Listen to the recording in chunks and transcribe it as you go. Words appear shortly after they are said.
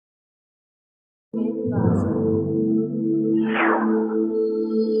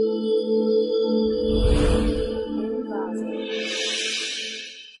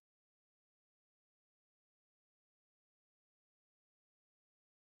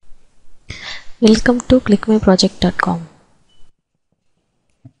Welcome to clickmyproject.com.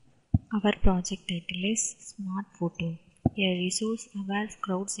 Our project title is SmartPhoto, a resource-aware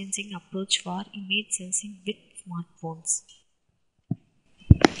crowd-sensing approach for image sensing with smartphones.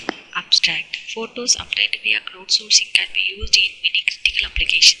 Abstract. Photos obtained via crowdsourcing can be used in many critical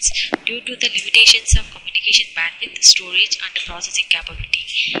applications due to the limitations of communication bandwidth, storage, and processing capability.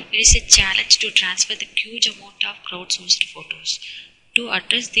 It is a challenge to transfer the huge amount of crowdsourced photos. To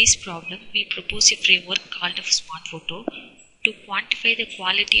address this problem, we propose a framework called SmartPhoto to quantify the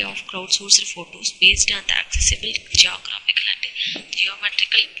quality of crowdsourced photos based on the accessible geographical and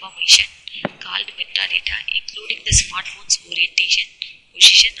geometrical information called metadata, including the smartphone's orientation,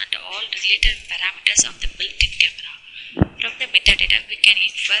 position, and all related parameters of the built-in camera. From the metadata, we can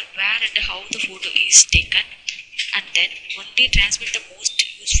infer where and how the photo is taken and then only transmit the most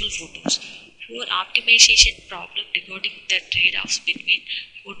useful photos. For optimization problem regarding the trade-offs between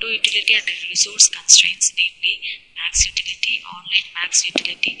photo utility and resource constraints, namely max utility, online max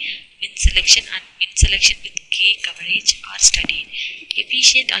utility, min selection, and min selection with K coverage are studied.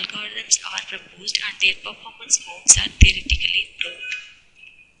 Efficient algorithms are proposed and their performance bounds are theoretically proved.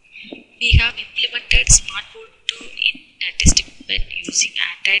 We have implemented SmartPhoto in a testing bed using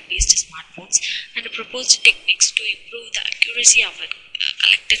Android-based smartphones and proposed techniques to improve the accuracy of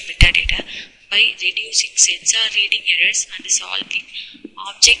collected metadata by reducing sensor reading errors and solving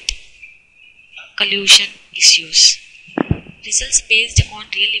object collusion issues. Results based on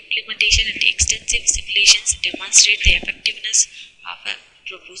real implementation and extensive simulations demonstrate the effectiveness of a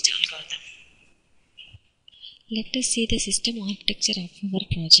proposed algorithm. Let us see the system architecture of our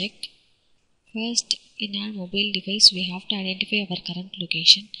project. First, in our mobile device, we have to identify our current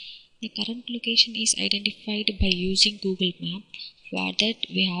location. The current location is identified by using Google Map. For that,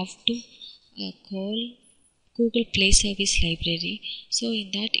 we have to call Google Play Service Library. So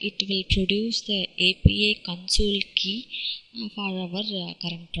in that, it will produce the API console key for our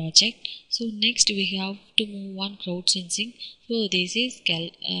current project. So next, we have to move on crowd sensing. So this is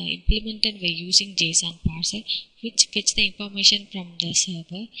implemented by using JSON parser, which fetch the information from the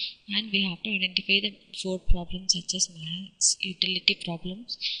server, and we have to identify the 4 problems such as max utility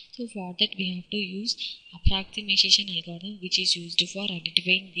problems. So for that, we have to use approximation algorithm, which is used for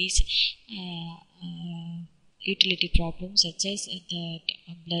identifying these utility problems such as the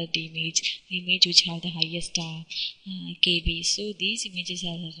blurred image which have the highest KB. So these images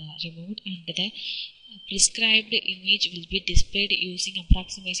are removed and the prescribed image will be displayed using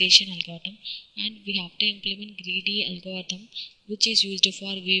approximation algorithm, and we have to implement greedy algorithm which is used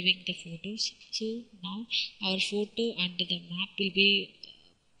for viewing the photos. So now our photo and the map will be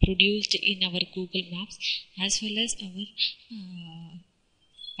produced in our Google Maps, as well as our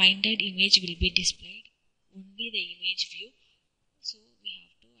findered image will be displayed, only the image view. So we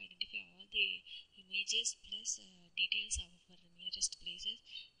have to identify all the images plus details of our nearest places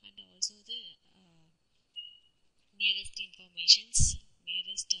and also the nearest informations,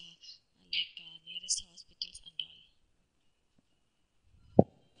 nearest nearest hospitals and all.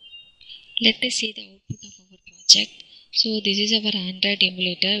 Let us see the output of our project. So this is our Android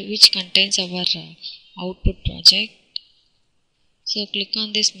emulator which contains our output project. So click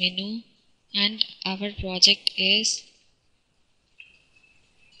on this menu and our project is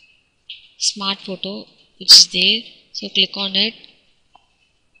SmartPhoto, which is there. So click on it.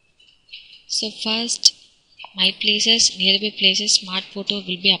 So first, my places, nearby places, SmartPhoto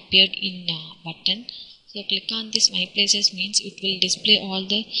will be appeared in button. So click on this my places means it will display all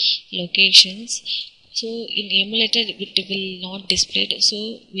the locations. So in emulator it will not display. So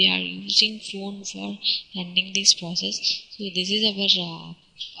we are using phone for running this process. So this is our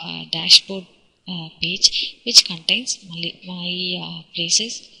dashboard page which contains my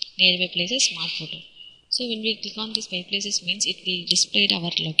places, nearby places, SmartPhoto. So when we click on this my places means it will display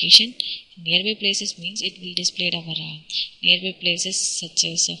our location. Nearby places means it will display our nearby places such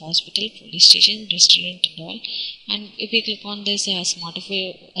as a hospital, police station, restaurant and all. And if we click on this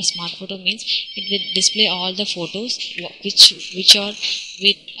SmartPhoto means it will display all the photos which are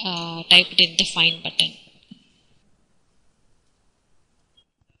typed in the find button.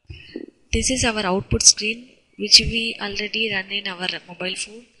 This is our output screen which we already run in our mobile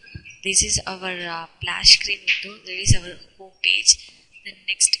phone. This is our splash screen window. There is our home page. The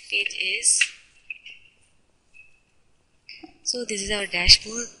next page is, so this is our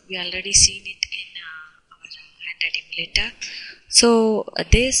dashboard. We already seen it in our Android emulator. So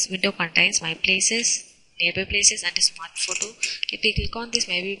this window contains my places, nearby places and smart photo. If we click on this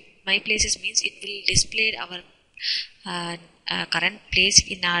my places means it will display our current place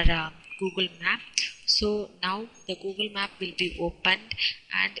in our Google map. So now the Google map will be opened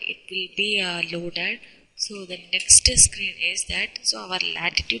and it will be loaded. So the next screen is that, so our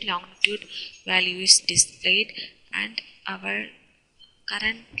latitude longitude value is displayed and our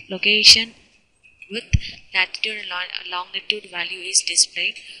current location with latitude and longitude value is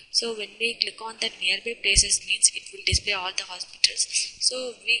displayed. So when we click on that nearby places means it will display all the hospitals.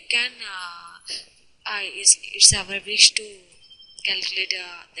 So we can it's our wish to calculate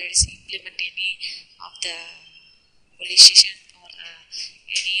that is implement any of the police station or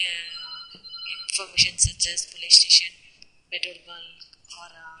any information such as police station, petrol bunk or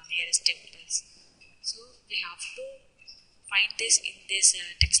nearest temples. So we have to find this in this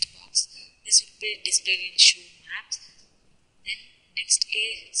text box. This will be displayed in show maps. Then next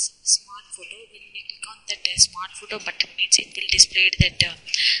is smart photo. When we click on that smart photo button means it will display that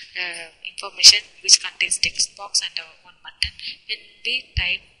information which contains text box and one button. When we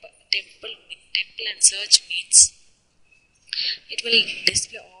type temple and search means it will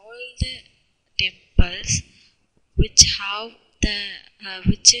display all the temples which have the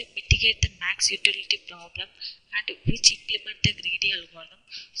which mitigate the max utility problem and which implement the greedy algorithm.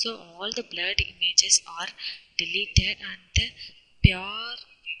 So all the blurred images are deleted and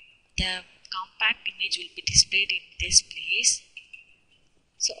the compact image will be displayed in this place.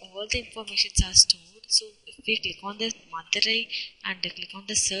 So all the informations are stored. So if we click on the Madurai and click on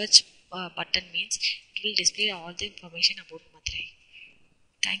the search button means it will display all the information about Madurai.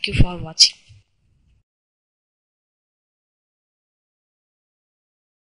 Thank you for watching.